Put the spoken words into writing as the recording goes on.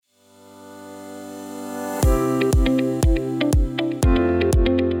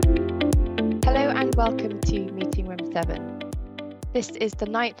2027. This is the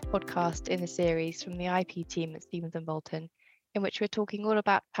 9th podcast in the series from the IP team at Stevens & Bolton, in which we're talking all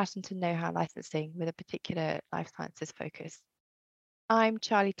about patent and know-how licensing with a particular life sciences focus. I'm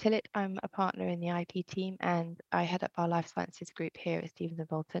Charlie Tillett. I'm a partner in the IP team and I head up our life sciences group here at Stevens &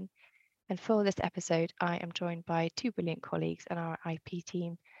 Bolton. And for this episode, I am joined by two brilliant colleagues in our IP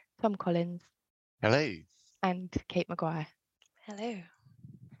team, Tom Collins. Hello. And Kate Maguire. Hello.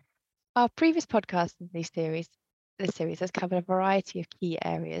 Our previous podcast in this series has covered a variety of key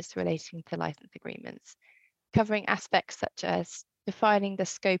areas relating to license agreements, covering aspects such as defining the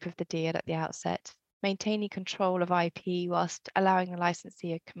scope of the deal at the outset, maintaining control of IP whilst allowing the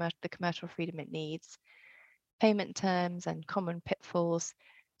licensee the commercial freedom it needs, payment terms and common pitfalls,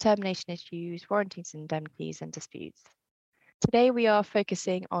 termination issues, warranties, indemnities, and disputes. Today we are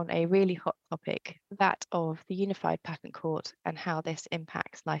focusing on a really hot topic, that of the Unified Patent Court and how this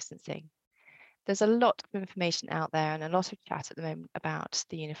impacts licensing. There's a lot of information out there and a lot of chat at the moment about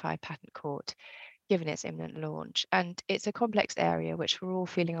the Unified Patent Court, given its imminent launch. And it's a complex area which we're all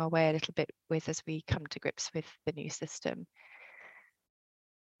feeling our way a little bit with as we come to grips with the new system.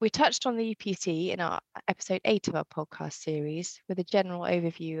 We touched on the UPC in our episode 8 of our podcast series with a general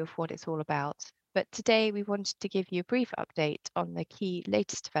overview of what it's all about. But today we wanted to give you a brief update on the key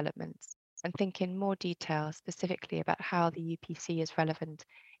latest developments and think in more detail specifically about how the UPC is relevant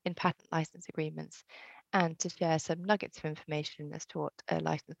in patent license agreements and to share some nuggets of information as to what a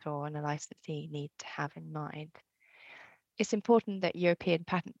licensor and a licensee need to have in mind. It's important that European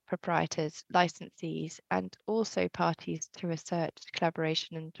patent proprietors, licensees, and also parties to research,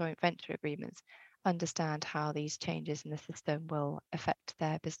 collaboration, and joint venture agreements understand how these changes in the system will affect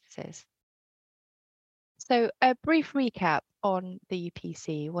their businesses. So a brief recap on the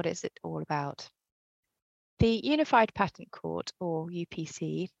UPC, what is it all about? The Unified Patent Court, or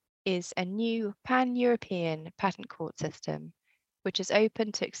UPC, is a new pan-European patent court system, which is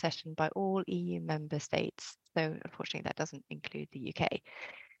open to accession by all EU member states. So unfortunately, that doesn't include the UK.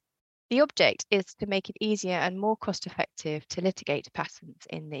 The object is to make it easier and more cost-effective to litigate patents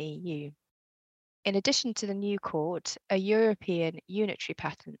in the EU. In addition to the new court, a European Unitary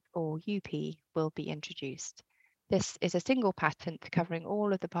Patent, or UP, will be introduced. This is a single patent covering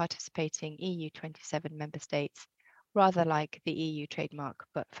all of the participating EU 27 member states, rather like the EU trademark,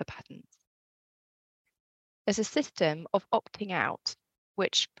 but for patents. There's a system of opting out,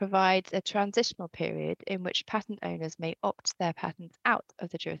 which provides a transitional period in which patent owners may opt their patents out of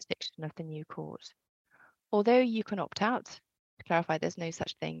the jurisdiction of the new court. Although you can opt out, to clarify, there's no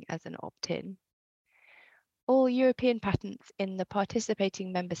such thing as an opt-in. All European patents in the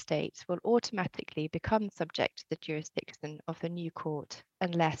participating member states will automatically become subject to the jurisdiction of the new court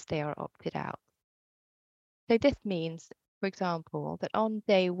unless they are opted out. So this means, for example, that on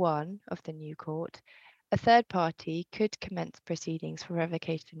day one of the new court, a third party could commence proceedings for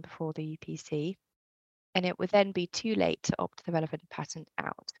revocation before the UPC, and it would then be too late to opt the relevant patent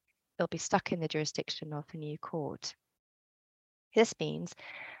out. They'll be stuck in the jurisdiction of the new court. This means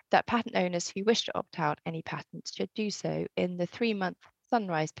that patent owners who wish to opt out any patents should do so in the 3-month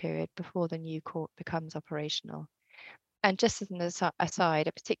sunrise period before the new court becomes operational. And just as an aside,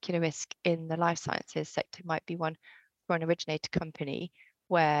 a particular risk in the life sciences sector might be one for an originator company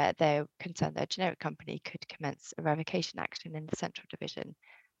where they're concerned their generic company could commence a revocation action in the central division,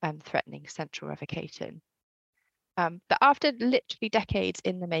 threatening central revocation. But after literally decades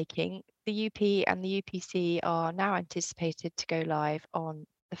in the making, the UP and the UPC are now anticipated to go live on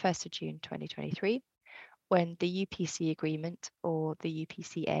the 1st of June 2023, when the UPC agreement, or the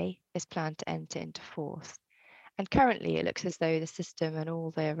UPCA, is planned to enter into force. And currently it looks as though the system and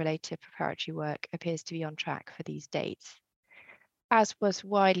all the related preparatory work appears to be on track for these dates. As was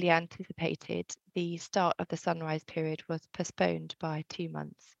widely anticipated, the start of the sunrise period was postponed by 2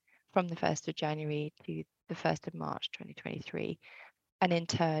 months, from the 1st of January to the 1st of March 2023. And in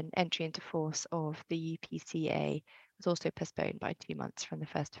turn, entry into force of the UPCA was also postponed by 2 months, from the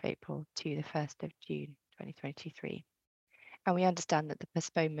 1st of April to the 1st of June 2023. And we understand that the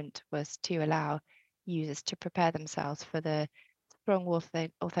postponement was to allow users to prepare themselves for the strong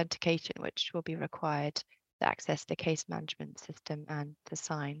authentication which will be required to access the case management system and to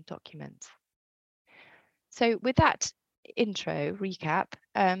sign documents. So with that intro recap,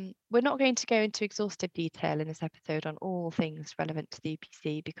 we're not going to go into exhaustive detail in this episode on all things relevant to the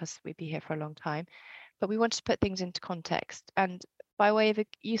UPC because we'd be here for a long time, but we want to put things into context. And by way of a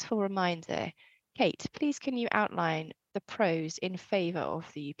useful reminder, Kate, please can you outline the pros in favour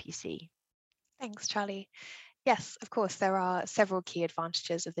of the UPC? Thanks, Charlie. Yes, of course, there are several key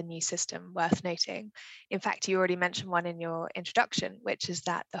advantages of the new system worth noting. In fact, you already mentioned one in your introduction, which is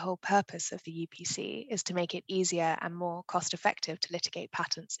that the whole purpose of the UPC is to make it easier and more cost effective to litigate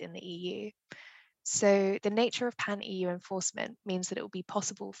patents in the EU. So, the nature of pan EU enforcement means that it will be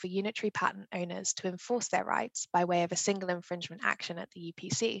possible for unitary patent owners to enforce their rights by way of a single infringement action at the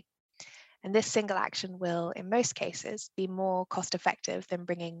UPC. And this single action will, in most cases, be more cost effective than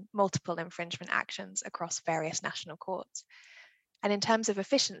bringing multiple infringement actions across various national courts. And in terms of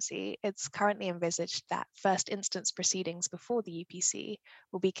efficiency, it's currently envisaged that first instance proceedings before the UPC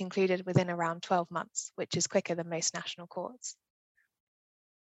will be concluded within around 12 months, which is quicker than most national courts.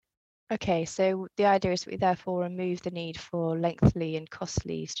 Okay, so the idea is we therefore remove the need for lengthy and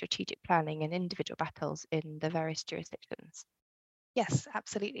costly strategic planning and individual battles in the various jurisdictions. Yes,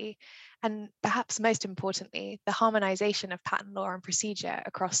 absolutely. And perhaps most importantly, the harmonization of patent law and procedure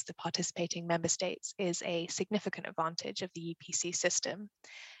across the participating member states is a significant advantage of the UPC system.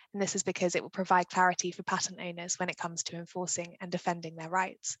 And this is because it will provide clarity for patent owners when it comes to enforcing and defending their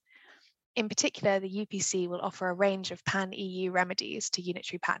rights. In particular, the UPC will offer a range of pan-EU remedies to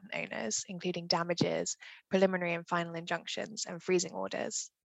unitary patent owners, including damages, preliminary and final injunctions, and freezing orders.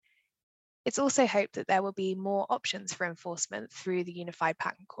 It's also hoped that there will be more options for enforcement through the Unified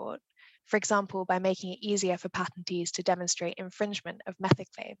Patent Court, for example, by making it easier for patentees to demonstrate infringement of method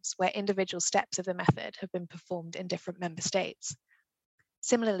claims where individual steps of the method have been performed in different member states.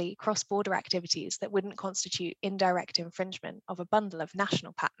 Similarly, cross-border activities that wouldn't constitute indirect infringement of a bundle of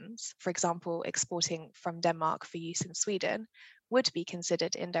national patents, for example, exporting from Denmark for use in Sweden, would be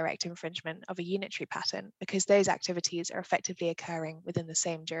considered indirect infringement of a unitary patent because those activities are effectively occurring within the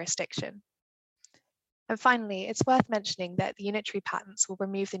same jurisdiction. And finally, it's worth mentioning that the unitary patents will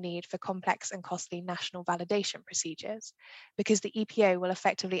remove the need for complex and costly national validation procedures because the EPO will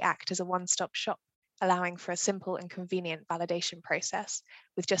effectively act as a one-stop shop, allowing for a simple and convenient validation process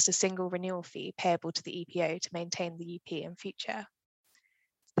with just a single renewal fee payable to the EPO to maintain the UP in future.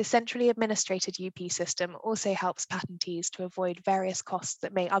 The centrally administrated UP system also helps patentees to avoid various costs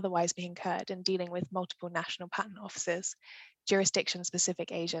that may otherwise be incurred in dealing with multiple national patent offices,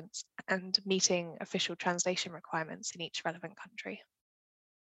 jurisdiction-specific agents, and meeting official translation requirements in each relevant country.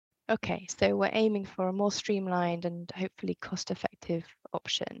 Okay, so we're aiming for a more streamlined and hopefully cost-effective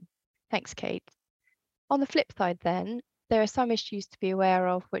option. Thanks, Kate. On the flip side then, there are some issues to be aware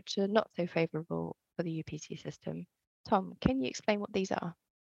of which are not so favourable for the UPC system. Tom, can you explain what these are?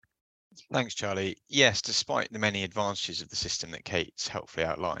 Thanks, Charlie. Yes, despite the many advantages of the system that Kate's helpfully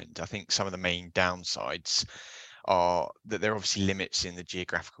outlined, I think some of the main downsides are that there are obviously limits in the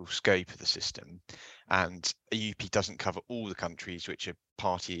geographical scope of the system, and a UP doesn't cover all the countries which are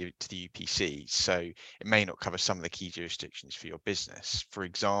party to the UPC, so it may not cover some of the key jurisdictions for your business. For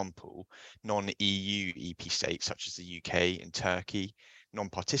example, non-EU EP states such as the UK and Turkey,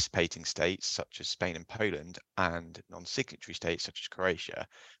 non-participating states such as Spain and Poland, and non-signatory states such as Croatia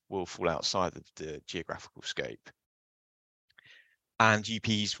will fall outside of the geographical scope. And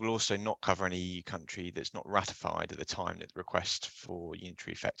UPs will also not cover any EU country that's not ratified at the time that the request for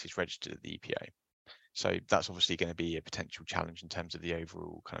unitary effect is registered at the EPO. So that's obviously going to be a potential challenge in terms of the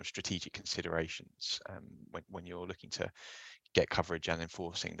overall kind of strategic considerations when you're looking to get coverage and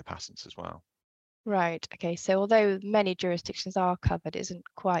enforcing the patents as well. Right, okay, so although many jurisdictions are covered, it isn't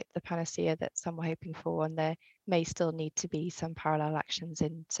quite the panacea that some were hoping for, and there may still need to be some parallel actions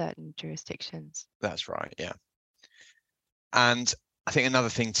in certain jurisdictions. That's right, yeah. And I think another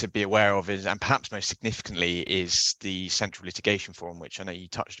thing to be aware of is, and perhaps most significantly, is the Central Litigation Forum, which I know you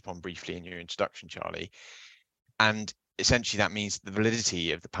touched upon briefly in your introduction, Charlie. And essentially that means the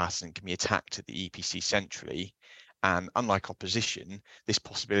validity of the patent can be attacked at the EPC centrally. And unlike opposition, this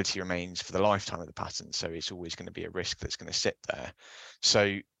possibility remains for the lifetime of the patent. So it's always going to be a risk that's going to sit there.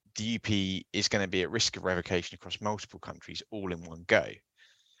 So the UP is going to be at risk of revocation across multiple countries all in one go.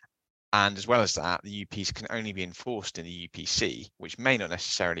 And as well as that, the UPs can only be enforced in the UPC, which may not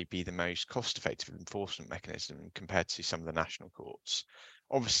necessarily be the most cost-effective enforcement mechanism compared to some of the national courts.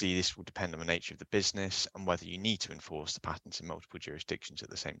 Obviously, this will depend on the nature of the business and whether you need to enforce the patents in multiple jurisdictions at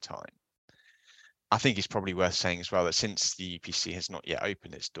the same time. I think it's probably worth saying as well that since the UPC has not yet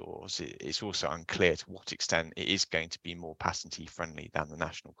opened its doors, it's also unclear to what extent it is going to be more patentee friendly than the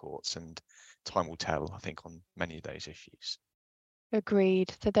national courts, and time will tell, I think, on many of those issues.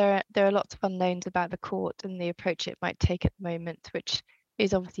 Agreed. So there are lots of unknowns about the court and the approach it might take at the moment, which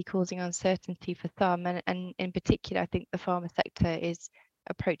is obviously causing uncertainty for some. And in particular, I think the pharma sector is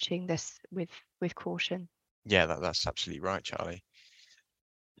approaching this with caution. Yeah, that's absolutely right, Charlie.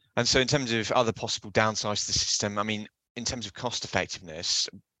 And so in terms of other possible downsides to the system, I mean, in terms of cost effectiveness,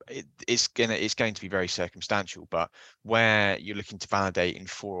 it's going to be very circumstantial, but where you're looking to validate in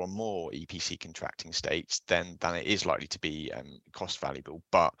 4 or more EPC contracting states, then it is likely to be cost valuable.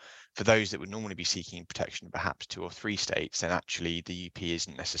 But for those that would normally be seeking protection in perhaps 2 or 3 states, then actually the UP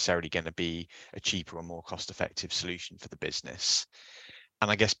isn't necessarily going to be a cheaper or more cost-effective solution for the business. And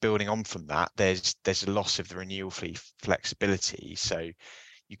I guess building on from that, there's a loss of the renewal fee flexibility. So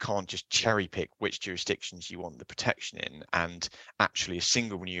you can't just cherry pick which jurisdictions you want the protection in, and actually a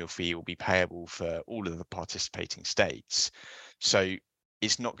single renewal fee will be payable for all of the participating states. So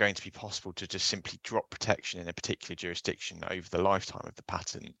it's not going to be possible to just simply drop protection in a particular jurisdiction over the lifetime of the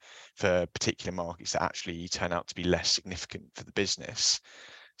patent for particular markets that actually turn out to be less significant for the business.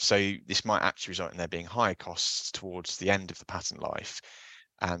 So this might actually result in there being higher costs towards the end of the patent life,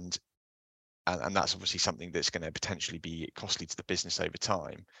 and that's obviously something that's going to potentially be costly to the business over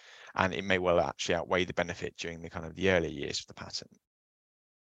time, and it may well actually outweigh the benefit during the kind of the early years of the patent.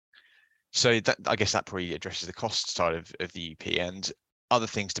 So that, I guess that probably addresses the cost side of the UP. And other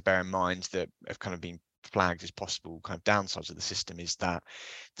things to bear in mind that have kind of been flagged as possible kind of downsides of the system is that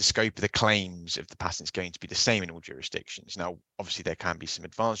the scope of the claims of the patent is going to be the same in all jurisdictions. Now, obviously there can be some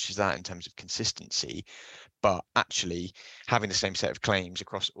advantages to that in terms of consistency, but actually having the same set of claims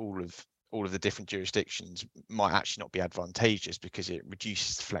across all of the different jurisdictions might actually not be advantageous, because it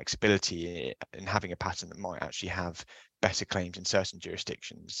reduces the flexibility in having a patent that might actually have better claims in certain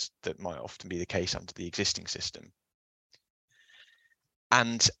jurisdictions that might often be the case under the existing system.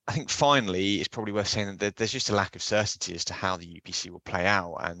 And I think finally, it's probably worth saying that there's just a lack of certainty as to how the UPC will play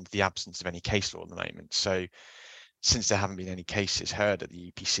out, and the absence of any case law at the moment. So since there haven't been any cases heard at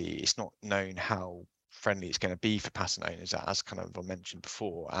the UPC, it's not known how friendly it's going to be for patent owners, as kind of I mentioned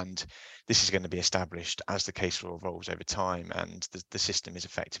before, and this is going to be established as the case law evolves over time and the system is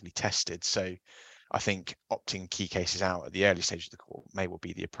effectively tested. So I think opting key cases out at the early stage of the court may well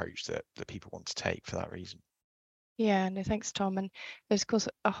be the approach that people want to take for that reason. Yeah, no, thanks, Tom. And there's, of course,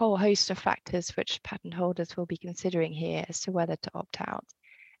 a whole host of factors which patent holders will be considering here as to whether to opt out.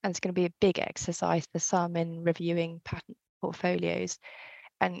 And it's going to be a big exercise for some in reviewing patent portfolios,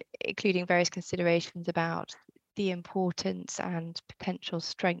 and including various considerations about the importance and potential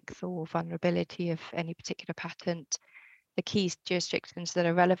strength or vulnerability of any particular patent, the key jurisdictions that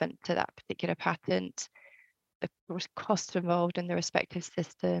are relevant to that particular patent, the costs involved in the respective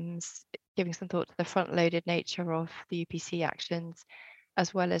systems, giving some thought to the front-loaded nature of the UPC actions,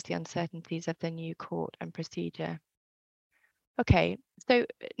 as well as the uncertainties of the new court and procedure. Okay, so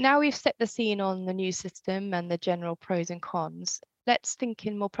now we've set the scene on the new system and the general pros and cons, let's think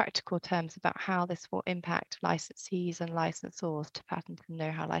in more practical terms about how this will impact licensees and licensors to patent and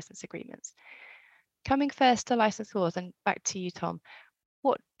know-how license agreements. Coming first to licensors, and back to you, Tom,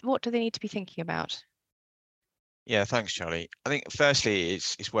 what do they need to be thinking about? Yeah, thanks, Charlie. I think firstly,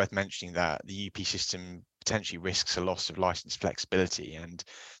 it's worth mentioning that the UP system potentially risks a loss of license flexibility, and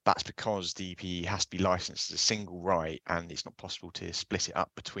that's because the UP has to be licensed as a single right, and it's not possible to split it up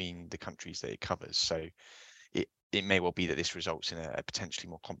between the countries that it covers. So it may well be that this results in a potentially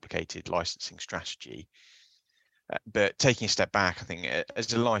more complicated licensing strategy. But taking a step back, I think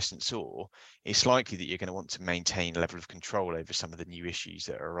as a licensor, it's likely that you're going to want to maintain a level of control over some of the new issues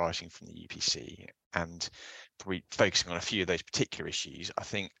that are arising from the UPC. And probably focusing on a few of those particular issues, I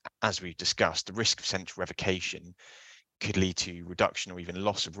think, as we've discussed, the risk of central revocation could lead to reduction or even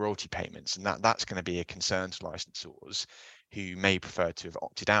loss of royalty payments. And that's going to be a concern to licensors who may prefer to have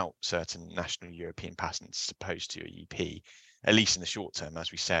opted out certain national European patents as opposed to a UP, at least in the short term,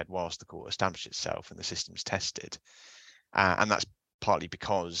 as we said, whilst the court established itself and the system's tested. And that's partly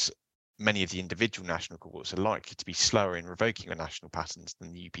because many of the individual national courts are likely to be slower in revoking a national patent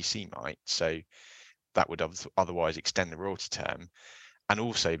than the UPC might. So that would otherwise extend the royalty term. And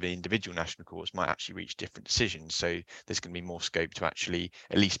also the individual national courts might actually reach different decisions. So there's going to be more scope to actually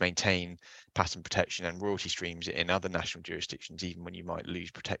at least maintain patent protection and royalty streams in other national jurisdictions, even when you might lose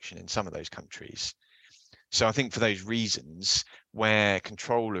protection in some of those countries. So I think for those reasons, where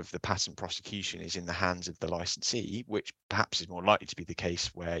control of the patent prosecution is in the hands of the licensee, which perhaps is more likely to be the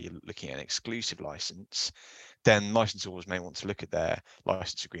case where you're looking at an exclusive license, then licensors may want to look at their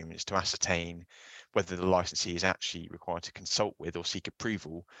license agreements to ascertain whether the licensee is actually required to consult with or seek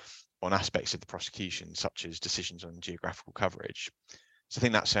approval on aspects of the prosecution, such as decisions on geographical coverage. So I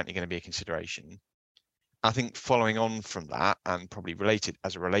think that's certainly going to be a consideration. I think following on from that, and probably related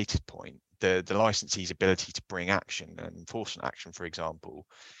as a related point, the licensee's ability to bring action and enforcement action, for example,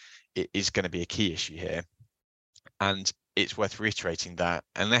 it is going to be a key issue here. And it's worth reiterating that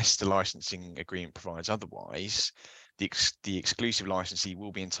unless the licensing agreement provides otherwise, the exclusive licensee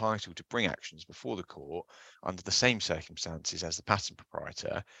will be entitled to bring actions before the court under the same circumstances as the patent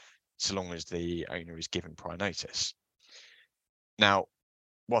proprietor, so long as the owner is given prior notice. Now,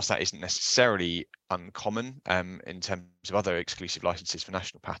 whilst that isn't necessarily uncommon in terms of other exclusive licenses for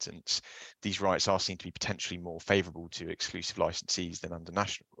national patents, these rights are seen to be potentially more favourable to exclusive licensees than under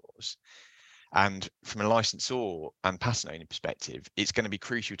national laws. And from a licensor and patent owner perspective, it's going to be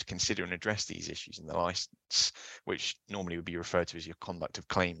crucial to consider and address these issues in the license, which normally would be referred to as your conduct of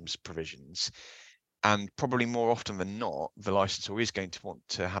claims provisions. And probably more often than not, the licensor is going to want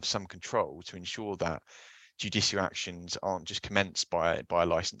to have some control to ensure that judicial actions aren't just commenced by a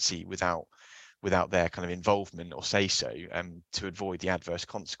licensee without their kind of involvement or say so, to avoid the adverse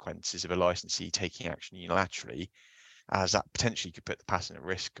consequences of a licensee taking action unilaterally, as that potentially could put the patent at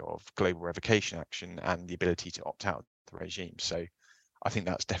risk of global revocation action and the ability to opt out of the regime. So I think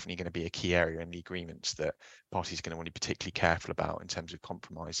that's definitely going to be a key area in the agreements that parties are going to want to be particularly careful about in terms of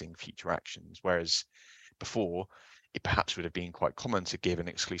compromising future actions. Whereas before, it perhaps would have been quite common to give an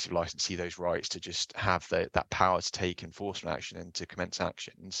exclusive licensee those rights to just have that power to take enforcement action and to commence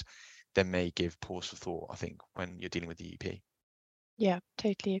actions, then may give pause for thought, I think, when you're dealing with the EP. Yeah,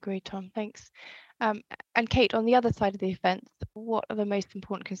 totally agree, Tom. Thanks. And Kate, on the other side of the fence, what are the most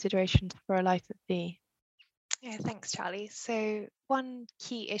important considerations for a licensee? Yeah, thanks, Charlie. So one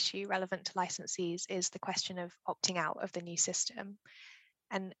key issue relevant to licensees is the question of opting out of the new system.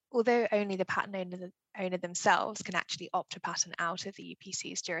 And although only the patent owner themselves can actually opt a patent out of the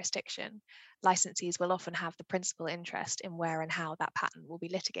UPC's jurisdiction, licensees will often have the principal interest in where and how that patent will be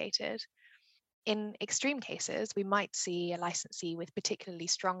litigated. In extreme cases, we might see a licensee with particularly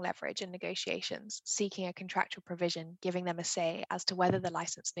strong leverage in negotiations seeking a contractual provision giving them a say as to whether the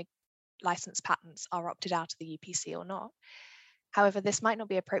licensed patents are opted out of the UPC or not. However, this might not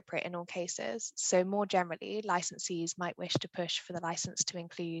be appropriate in all cases. So more generally, licensees might wish to push for the license to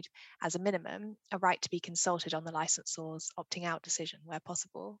include, as a minimum, a right to be consulted on the licensor's opting out decision where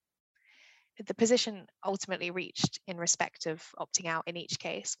possible. The position ultimately reached in respect of opting out in each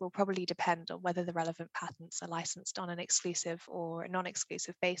case will probably depend on whether the relevant patents are licensed on an exclusive or a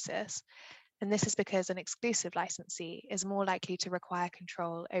non-exclusive basis. And this is because an exclusive licensee is more likely to require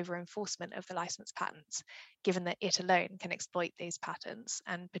control over enforcement of the licensed patents, given that it alone can exploit these patents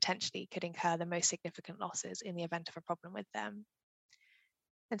and potentially could incur the most significant losses in the event of a problem with them.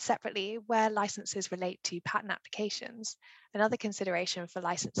 And separately, where licenses relate to patent applications, another consideration for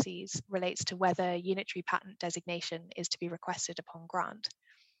licensees relates to whether unitary patent designation is to be requested upon grant.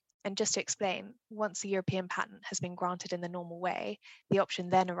 And just to explain, once a European patent has been granted in the normal way, the option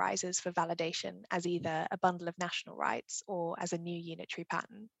then arises for validation as either a bundle of national rights or as a new unitary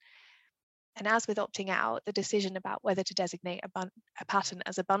patent. And as with opting out, the decision about whether to designate a patent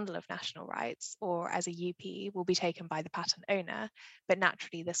as a bundle of national rights or as a UP will be taken by the patent owner, but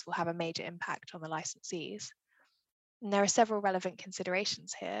naturally this will have a major impact on the licensees. And there are several relevant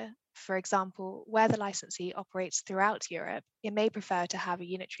considerations here. For example, where the licensee operates throughout Europe, it may prefer to have a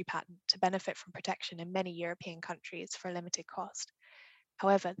unitary patent to benefit from protection in many European countries for a limited cost.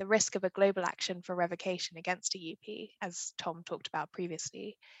 However, the risk of a global action for revocation against a UP, as Tom talked about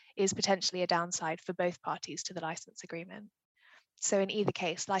previously, is potentially a downside for both parties to the license agreement. So in either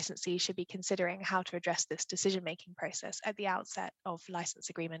case, licensees should be considering how to address this decision-making process at the outset of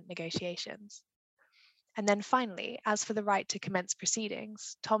license agreement negotiations. And then finally, as for the right to commence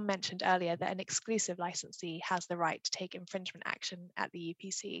proceedings, Tom mentioned earlier that an exclusive licensee has the right to take infringement action at the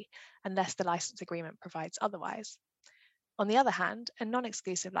UPC unless the license agreement provides otherwise. On the other hand, a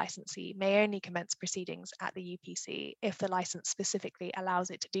non-exclusive licensee may only commence proceedings at the UPC if the license specifically allows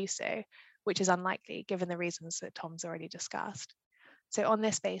it to do so, which is unlikely given the reasons that Tom's already discussed. So on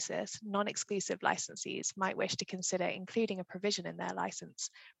this basis, non-exclusive licensees might wish to consider including a provision in their license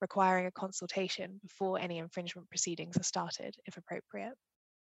requiring a consultation before any infringement proceedings are started, if appropriate.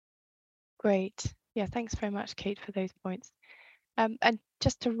 Great. Yeah, thanks very much, Kate, for those points. And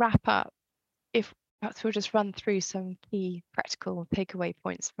just to wrap up, if perhaps we'll just run through some key practical takeaway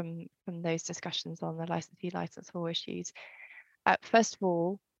points from those discussions on the licensor issues. First of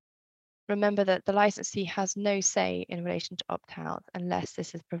all, remember that the licensee has no say in relation to opt-out unless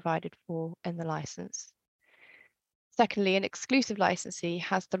this is provided for in the license. Secondly, an exclusive licensee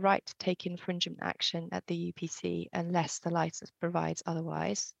has the right to take infringement action at the UPC unless the license provides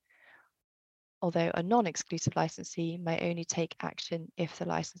otherwise, although a non-exclusive licensee may only take action if the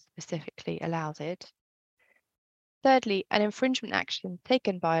license specifically allows it. Thirdly, an infringement action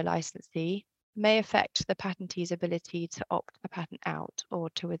taken by a licensee may affect the patentee's ability to opt the patent out or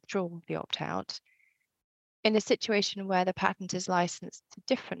to withdraw the opt-out. In a situation where the patent is licensed to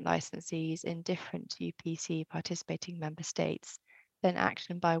different licensees in different UPC participating member states, then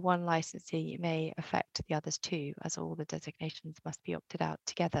action by one licensee may affect the others too, as all the designations must be opted out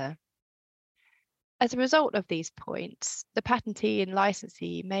together. As a result of these points, the patentee and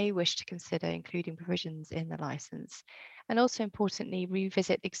licensee may wish to consider including provisions in the license, and also importantly,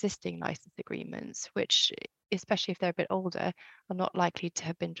 revisit existing license agreements, which, especially if they're a bit older, are not likely to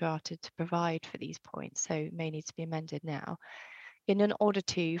have been drafted to provide for these points, so may need to be amended now, in order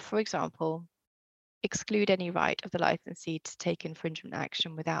to, for example, exclude any right of the licensee to take infringement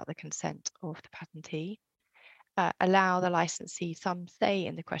action without the consent of the patentee, allow the licensee some say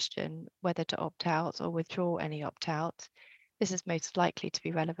in the question whether to opt out or withdraw any opt-out. This is most likely to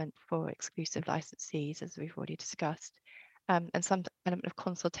be relevant for exclusive licensees, as we've already discussed, and some element of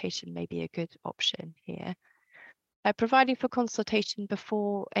consultation may be a good option here. Providing for consultation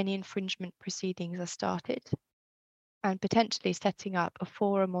before any infringement proceedings are started, and potentially setting up a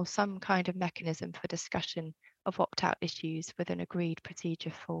forum or some kind of mechanism for discussion of opt-out issues with an agreed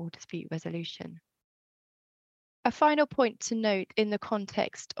procedure for dispute resolution. A final point to note in the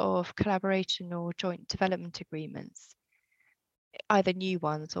context of collaboration or joint development agreements, either new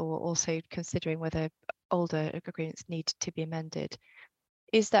ones or also considering whether older agreements need to be amended,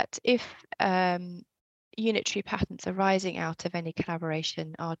 is that if unitary patents arising out of any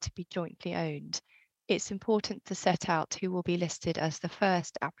collaboration are to be jointly owned, it's important to set out who will be listed as the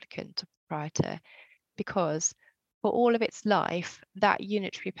first applicant or proprietor, because for all of its life, that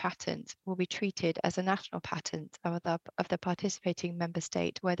unitary patent will be treated as a national patent of the participating member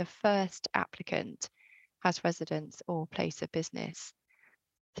state where the first applicant has residence or place of business.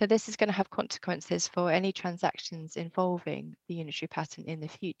 So this is going to have consequences for any transactions involving the unitary patent in the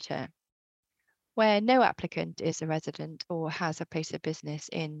future. Where no applicant is a resident or has a place of business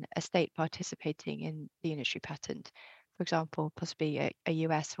in a state participating in the unitary patent, for example, possibly a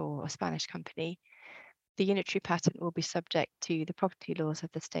US or a Spanish company, the unitary patent will be subject to the property laws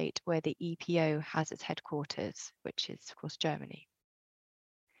of the state where the EPO has its headquarters, which is, of course, Germany.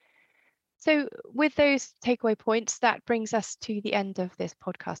 So with those takeaway points, that brings us to the end of this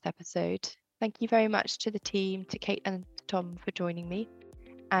podcast episode. Thank you very much to the team, to Kate and Tom for joining me.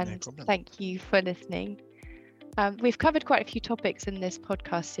 And thank you for listening. We've covered quite a few topics in this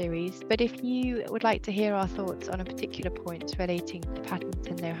podcast series, but if you would like to hear our thoughts on a particular point relating to patent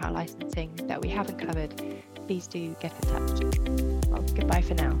and know-how licensing that we haven't covered, please do get in touch. Well, goodbye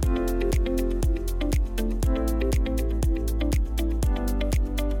for now.